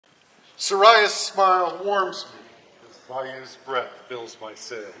Soraya's smile warms me as Vayu's breath fills my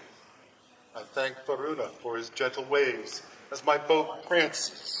sail. I thank Varuna for his gentle waves as my boat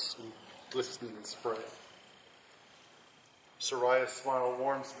prances in glistening spray. Soraya's smile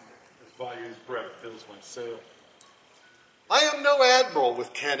warms me as Vayu's breath fills my sail. I am no admiral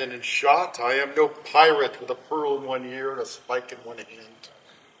with cannon and shot. I am no pirate with a pearl in one ear and a spike in one hand.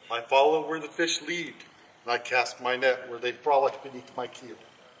 I follow where the fish lead, and I cast my net where they frolic beneath my keel.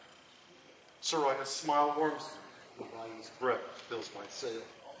 Soraya's smile warms me, and Vayu's breath fills my sail.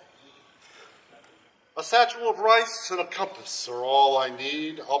 A satchel of rice and a compass are all I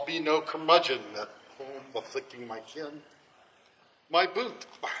need. I'll be no curmudgeon at home afflicting my kin. My boat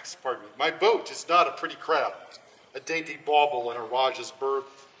is not a pretty craft, a dainty bauble in a Rajah's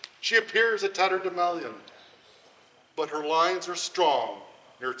berth. She appears a tatterdemalion, but her lines are strong,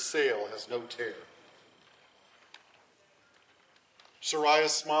 and her sail has no tear.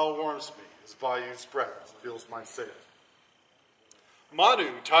 Soraya's smile warms me as Vayu's breath fills my sail. Manu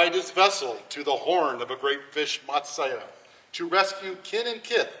tied his vessel to the horn of a great fish, Matsaya, to rescue kin and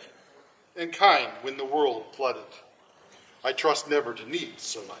kith and kind when the world flooded. I trust never to need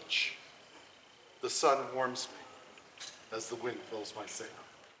so much. The sun warms me as the wind fills my sail.